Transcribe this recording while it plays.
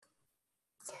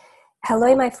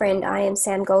Hello, my friend. I am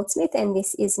Sam Goldsmith, and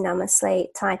this is Namaste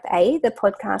Type A, the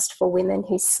podcast for women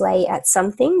who slay at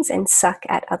some things and suck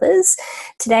at others.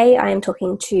 Today, I am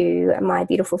talking to my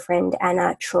beautiful friend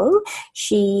Anna Trung.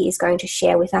 She is going to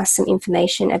share with us some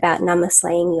information about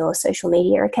Namaslaying your social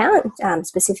media account,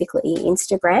 specifically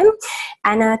Instagram.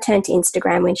 Anna turned to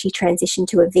Instagram when she transitioned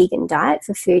to a vegan diet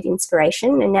for food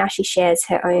inspiration, and now she shares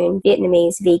her own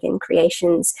Vietnamese vegan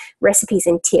creations, recipes,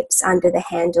 and tips under the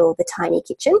handle The Tiny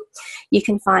Kitchen. You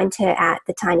can find her at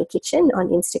The Tiny Kitchen on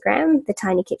Instagram, The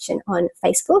Tiny Kitchen on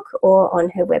Facebook, or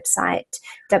on her website,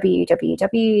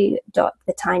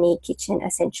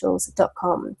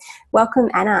 www.thetинykitchenessentials.com. Welcome,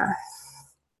 Anna.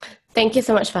 Thank you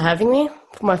so much for having me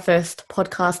for my first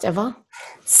podcast ever.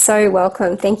 So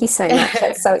welcome. Thank you so much.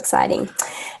 That's so exciting.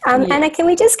 Anna, can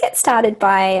we just get started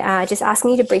by just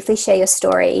asking you to briefly share your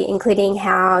story, including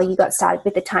how you got started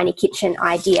with the Tiny Kitchen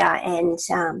idea and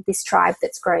this tribe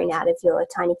that's grown out of your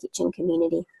Tiny Kitchen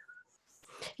community?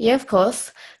 Yeah, of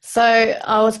course. So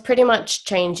I was pretty much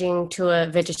changing to a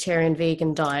vegetarian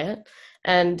vegan diet,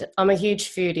 and I'm a huge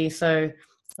foodie, so I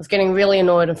was getting really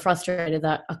annoyed and frustrated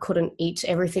that I couldn't eat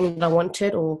everything that I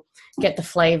wanted or get the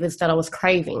flavors that I was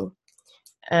craving.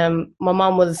 My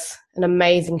mum was an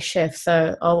amazing chef,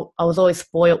 so I was always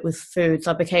spoilt with food.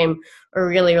 So I became a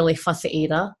really, really fussy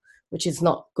eater, which is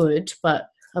not good, but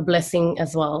a blessing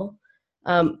as well.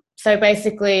 So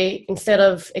basically, instead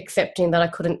of accepting that I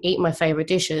couldn't eat my favorite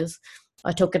dishes,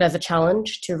 I took it as a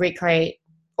challenge to recreate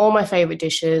all my favorite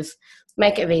dishes,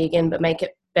 make it vegan, but make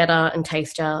it better and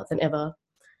tastier than ever.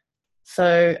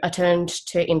 So I turned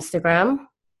to Instagram,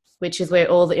 which is where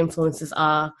all the influencers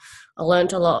are. I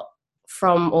learned a lot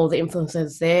from all the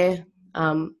influencers there.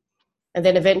 And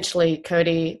then eventually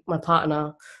Cody, my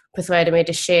partner, persuaded me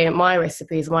to share my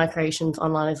recipes, my creations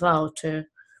online as well to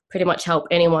pretty much help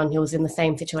anyone who was in the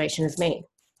same situation as me.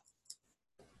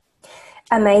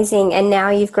 Amazing. And now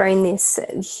you've grown this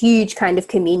huge kind of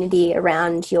community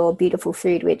around your beautiful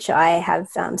food, which I have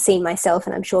seen myself,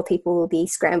 and I'm sure people will be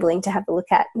scrambling to have a look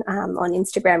at on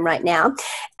Instagram right now.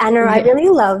 Anna, I really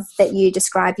love that you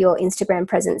describe your Instagram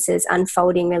presence as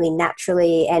unfolding really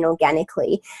naturally and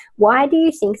organically. Why do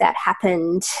you think that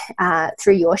happened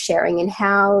through your sharing, and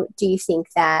how do you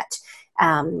think that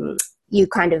you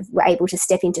kind of were able to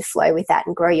step into flow with that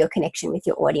and grow your connection with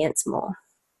your audience more?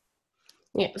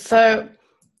 Yeah, so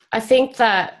I think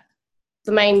that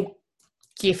the main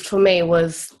gift for me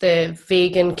was the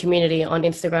vegan community on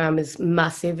Instagram is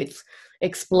massive. It's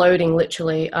exploding,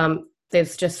 literally.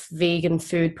 There's just vegan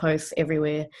food posts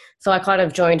everywhere. So I kind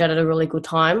of joined at a really good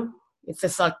time. It's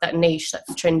just like that niche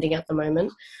that's trending at the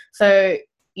moment. So,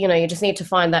 you just need to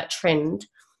find that trend.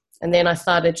 And then I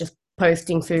started just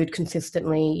posting food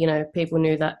consistently. People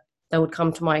knew that they would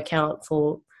come to my account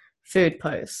for food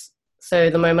posts. So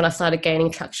the moment I started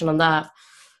gaining traction on that,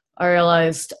 I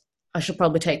realized I should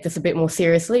probably take this a bit more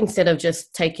seriously instead of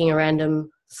just taking a random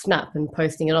snap and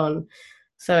posting it on.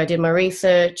 So I did my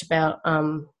research about,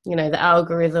 the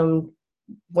algorithm,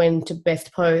 when to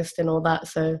best post and all that.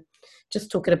 So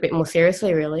just took it a bit more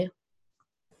seriously, really.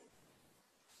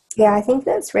 Yeah, I think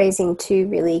that's raising two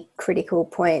really critical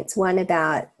points. One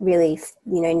about really,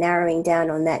 narrowing down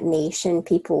on that niche and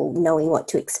people knowing what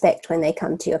to expect when they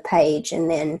come to your page. And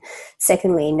then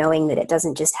secondly, knowing that it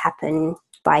doesn't just happen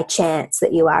by chance,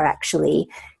 that you are actually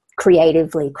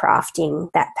creatively crafting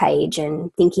that page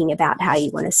and thinking about how you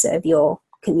want to serve your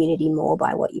community more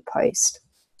by what you post.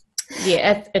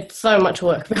 Yeah, it's so much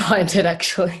work behind it,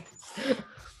 actually.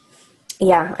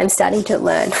 Yeah, I'm starting to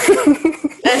learn.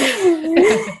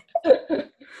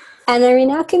 And they're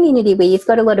in our community where you've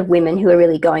got a lot of women who are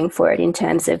really going for it in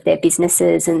terms of their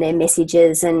businesses and their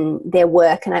messages and their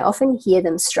work. And I often hear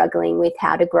them struggling with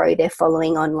how to grow their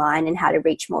following online and how to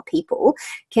reach more people.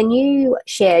 Can you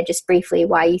share just briefly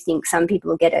why you think some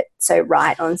people get it so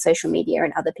right on social media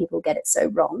and other people get it so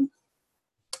wrong?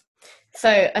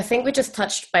 So I think we just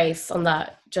touched base on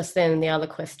that just then in the other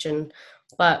question.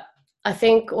 But I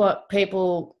think what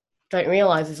people don't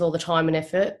realize is all the time and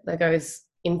effort that goes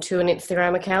into an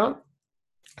Instagram account.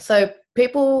 So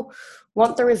people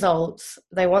want the results,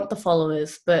 they want the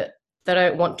followers, but they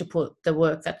don't want to put the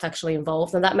work that's actually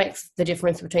involved. And that makes the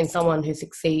difference between someone who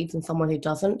succeeds and someone who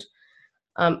doesn't.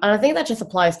 And I think that just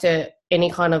applies to any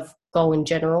kind of goal in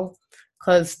general,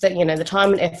 because the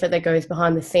time and effort that goes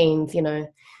behind the scenes, you're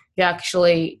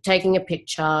actually taking a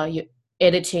picture, you're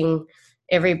editing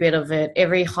every bit of it,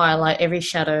 every highlight, every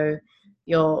shadow,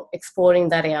 you're exporting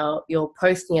that out, you're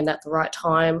posting it at the right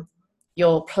time,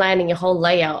 you're planning your whole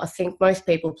layout. I think most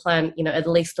people plan, at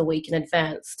least a week in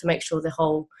advance to make sure the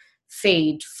whole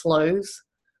feed flows.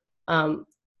 And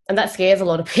And that scares a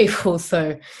lot of people. So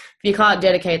if you can't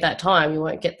dedicate that time, you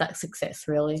won't get that success,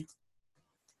 really.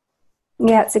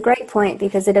 Yeah, it's a great point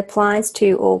because it applies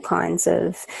to all kinds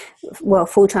of, well,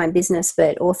 full-time business,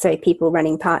 but also people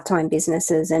running part-time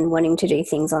businesses and wanting to do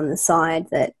things on the side.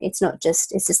 That it's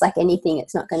just like anything.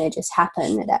 It's not going to just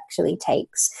happen. It actually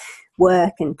takes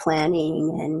work and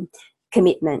planning and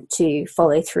commitment to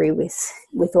follow through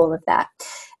with all of that.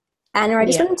 Anna, I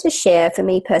just wanted to share, for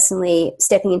me personally,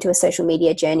 stepping into a social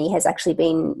media journey has actually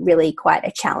been really quite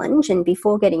a challenge. And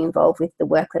before getting involved with the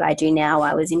work that I do now,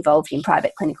 I was involved in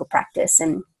private clinical practice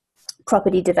and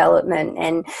property development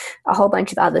and a whole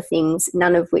bunch of other things,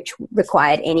 none of which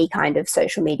required any kind of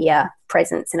social media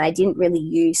presence. And I didn't really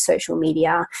use social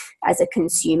media as a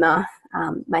consumer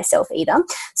myself either.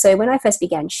 So when I first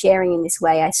began sharing in this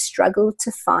way, I struggled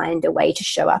to find a way to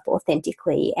show up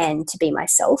authentically and to be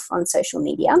myself on social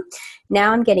media.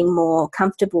 Now I'm getting more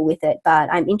comfortable with it, but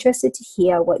I'm interested to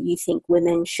hear what you think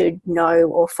women should know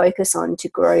or focus on to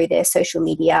grow their social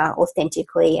media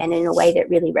authentically and in a way that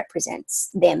really represents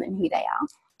them and who they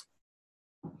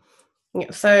are.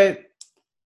 Yeah, so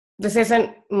this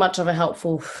isn't much of a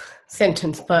helpful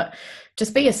sentence, but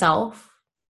just be yourself.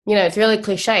 You know, it's really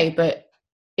cliche, but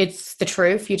it's the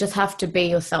truth. You just have to be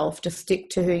yourself. Just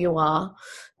stick to who you are.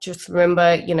 Just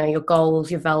remember, you know, your goals,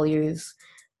 your values,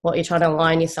 what you're trying to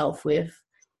align yourself with.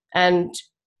 And,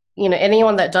 you know,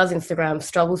 anyone that does Instagram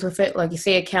struggles with it. Like, you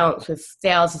see accounts with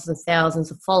thousands and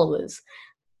thousands of followers,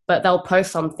 but they'll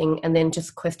post something and then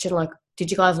just question, like,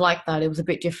 did you guys like that? It was a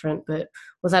bit different, but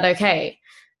was that okay?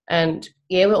 And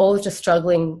yeah, we're all just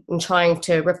struggling and trying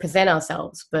to represent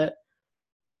ourselves, but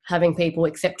having people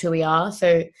accept who we are. So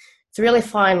it's a really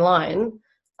fine line.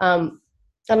 And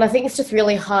I think it's just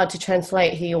really hard to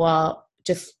translate who you are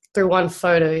just through one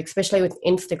photo, especially with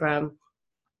Instagram.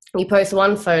 You post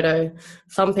one photo,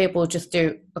 some people just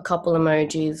do a couple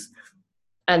emojis,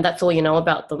 and that's all you know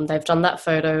about them. They've done that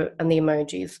photo and the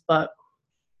emojis. But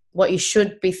what you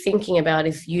should be thinking about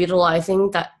is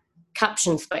utilizing that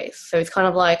caption space. So it's kind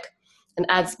of like an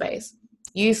ad space.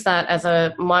 Use that as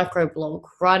a microblog.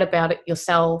 Write about it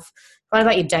yourself. Write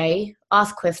about your day.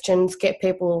 Ask questions. Get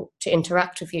people to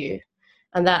interact with you.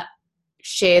 And that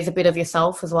shares a bit of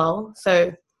yourself as well.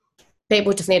 So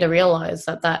people just need to realize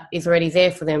that that is already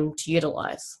there for them to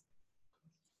utilize.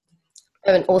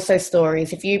 And also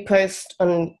stories. If you post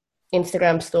on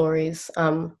Instagram stories,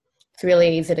 it's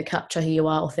really easy to capture who you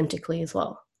are authentically as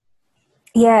well.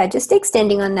 Yeah, just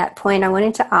extending on that point, I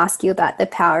wanted to ask you about the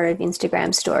power of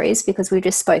Instagram stories, because we've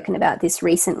just spoken about this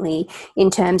recently in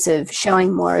terms of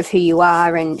showing more of who you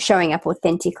are and showing up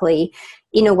authentically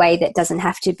in a way that doesn't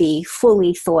have to be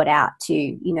fully thought out to,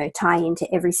 you know, tie into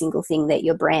every single thing that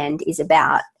your brand is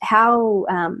about. How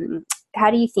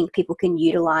do you think people can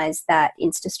utilize that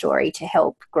Insta story to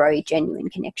help grow genuine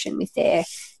connection with their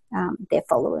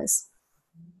followers?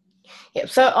 Yeah,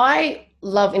 so I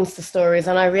love Insta stories,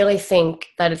 and I really think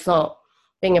that it's not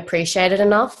being appreciated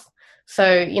enough.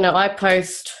 So, you know, I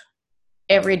post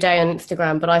every day on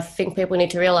Instagram, but I think people need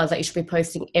to realize that you should be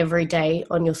posting every day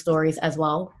on your stories as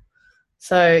well.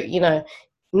 So, you know,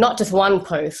 not just one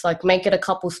post, like make it a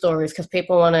couple stories because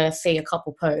people want to see a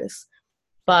couple posts.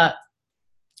 But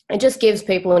it just gives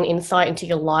people an insight into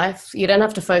your life. You don't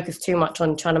have to focus too much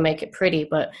on trying to make it pretty,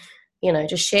 but, you know,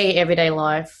 just share your everyday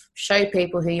life, show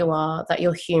people who you are, that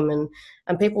you're human,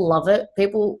 and people love it.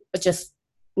 People are just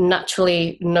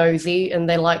naturally nosy and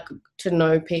they like to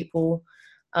know people,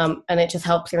 and it just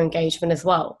helps your engagement as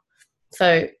well.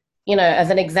 So, you know,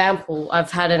 as an example,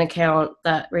 I've had an account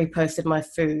that reposted my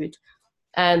food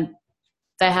and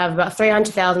they have about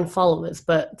 300,000 followers,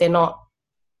 but they're not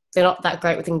that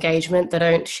great with engagement. They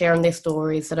don't share on their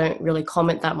stories. They don't really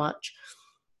comment that much.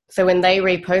 So when they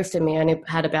reposted me, I only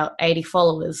had about 80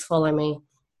 followers follow me.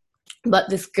 But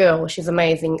this girl, she's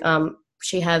amazing.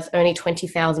 She has only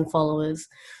 20,000 followers,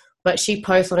 but she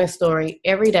posts on her story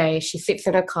every day. She sits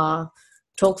in her car,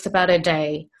 talks about her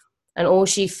day, and all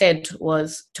she said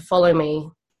was to follow me.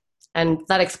 And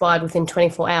that expired within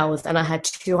 24 hours, and I had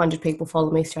 200 people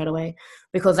follow me straight away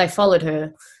because they followed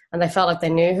her and they felt like they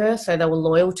knew her, so they were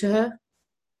loyal to her.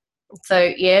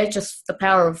 So, yeah, just the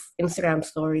power of Instagram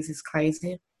stories is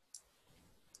crazy.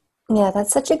 Yeah,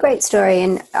 that's such a great story.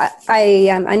 And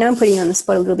I know I'm putting you on the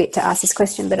spot a little bit to ask this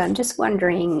question, but I'm just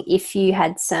wondering if you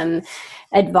had some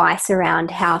advice around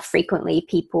how frequently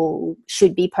people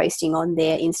should be posting on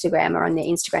their Instagram or on their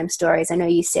Instagram stories? I know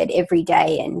you said every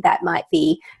day, and that might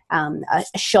be a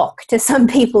shock to some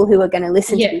people who are going to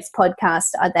listen to this podcast,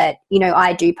 that, you know,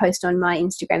 I do post on my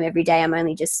Instagram every day. I'm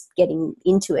only just getting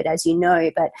into it, as you know,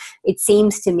 but it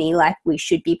seems to me like we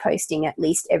should be posting at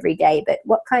least every day. But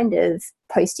what kind of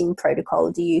posting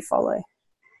protocol do you follow?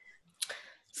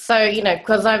 So, you know,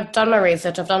 because I've done my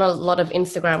research, I've done a lot of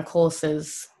Instagram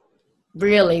courses.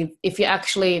 Really, if you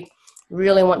actually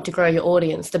really want to grow your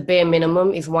audience, the bare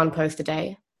minimum is one post a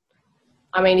day.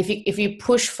 I mean, if you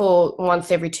push for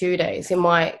once every 2 days, it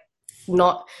might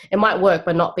work,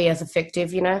 but not be as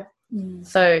effective, you know?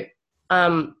 So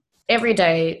every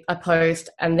day I post,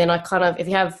 and then I kind of, if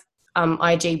you have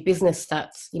IG business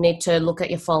stats, you need to look at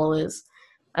your followers,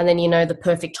 and then you know the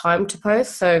perfect time to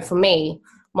post. So for me,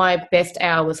 my best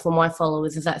hours for my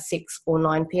followers is at 6 or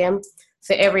 9 p.m.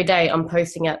 So every day I'm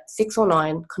posting at 6 or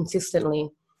 9 consistently,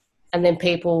 and then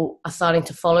people are starting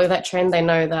to follow that trend. They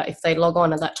know that if they log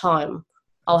on at that time,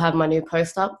 I'll have my new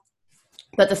post up.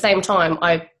 But at the same time,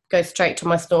 I go straight to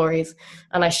my stories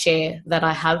and I share that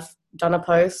I have done a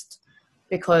post,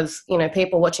 because, you know,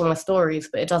 people are watching my stories,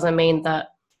 but it doesn't mean that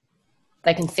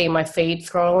they can see my feed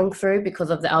scrolling through because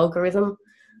of the algorithm.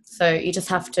 So you just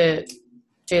have to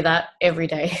do that every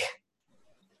day.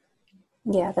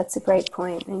 Yeah, that's a great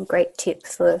point and great tip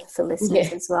for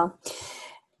listeners as well.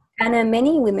 Anna,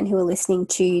 many women who are listening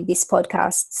to this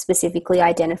podcast specifically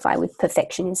identify with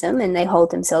perfectionism, and they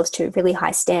hold themselves to really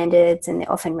high standards, and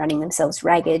they're often running themselves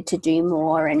ragged to do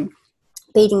more and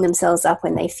beating themselves up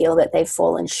when they feel that they've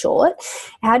fallen short.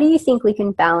 How do you think we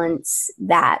can balance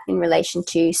that in relation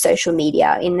to social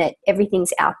media, in that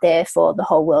everything's out there for the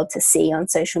whole world to see on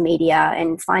social media,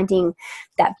 and finding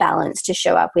that balance to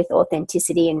show up with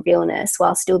authenticity and realness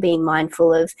while still being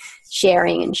mindful of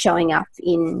sharing and showing up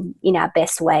in our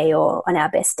best way or on our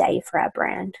best day for our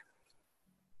brand?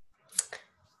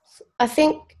 I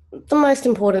think the most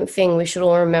important thing we should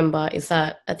all remember is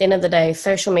that at the end of the day,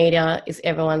 social media is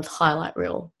everyone's highlight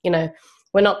reel. You know,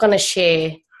 we're not going to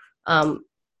share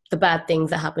the bad things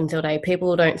that happen today.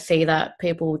 People don't see that.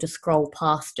 People just scroll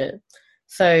past it.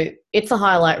 So it's a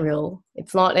highlight reel.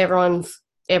 It's not everyone's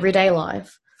everyday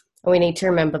life. And we need to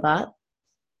remember that.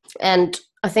 And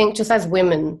I think just as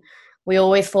women, we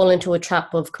always fall into a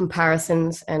trap of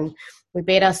comparisons, and we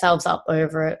beat ourselves up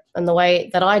over it. And the way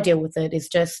that I deal with it is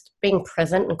just being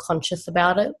present and conscious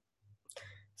about it.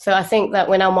 So I think that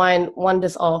when our mind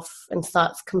wanders off and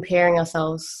starts comparing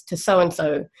ourselves to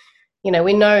so-and-so, you know,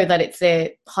 we know that it's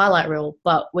their highlight reel,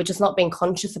 but we're just not being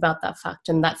conscious about that fact,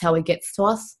 and that's how it gets to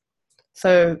us.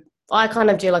 So I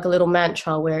kind of do like a little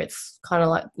mantra where it's kind of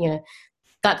like, you know,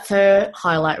 that's her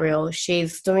highlight reel.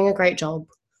 She's doing a great job.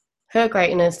 Her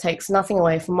greatness takes nothing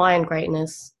away from my own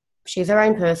greatness. She's her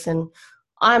own person,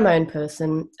 I'm my own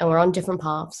person, and we're on different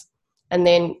paths. And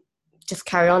then just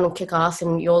carry on and kick ass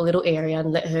in your little area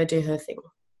and let her do her thing.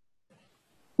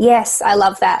 Yes, I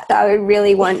love that. I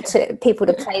really want people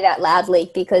to play that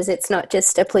loudly, because it's not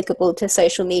just applicable to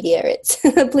social media, it's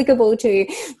applicable to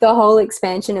the whole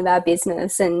expansion of our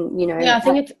business. And, you know. Yeah, I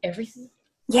think it's everything.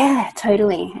 Yeah,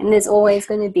 totally. And there's always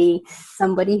going to be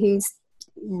somebody who's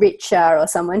richer, or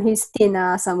someone who's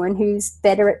thinner, someone who's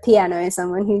better at piano,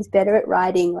 someone who's better at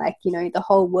writing. Like, you know, the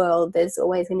whole world, there's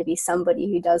always going to be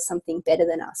somebody who does something better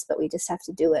than us, but we just have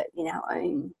to do it in our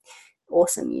own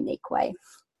awesome, unique way.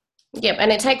 Yep,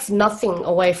 and it takes nothing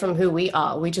away from who we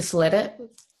are. We just let it,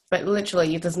 but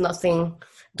literally does nothing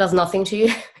to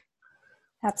you.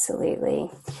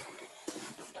 Absolutely.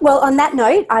 Well, on that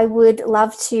note, I would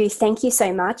love to thank you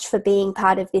so much for being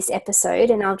part of this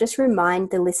episode. And I'll just remind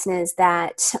the listeners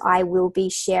that I will be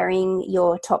sharing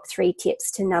your top 3 tips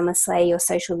to Namaslay your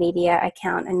social media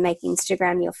account and make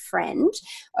Instagram your friend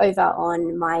over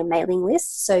on my mailing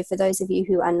list. So for those of you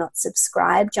who are not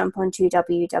subscribed, jump onto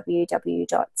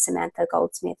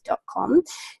www.samanthagoldsmith.com,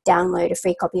 download a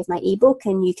free copy of my ebook,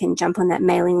 and you can jump on that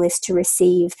mailing list to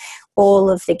receive all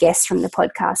of the guests from the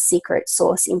podcast secret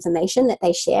source information that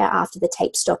they share after the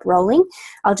tape stop rolling.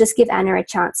 I'll just give Anna a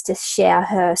chance to share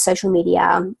her social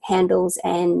media handles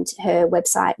and her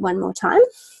website one more time.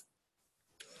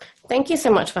 Thank you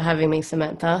so much for having me,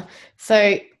 Samantha.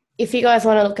 So if you guys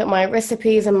want to look at my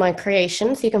recipes and my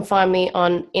creations, you can find me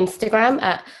on Instagram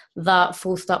at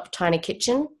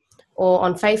 @TinyKitchen, or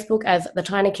on Facebook as The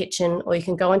Tiny Kitchen, or you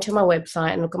can go onto my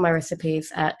website and look at my recipes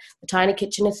at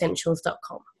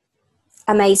thetинykitchenessentials.com.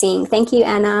 Amazing. Thank you,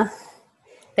 Anna.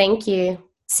 Thank you.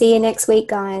 See you next week,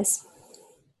 guys.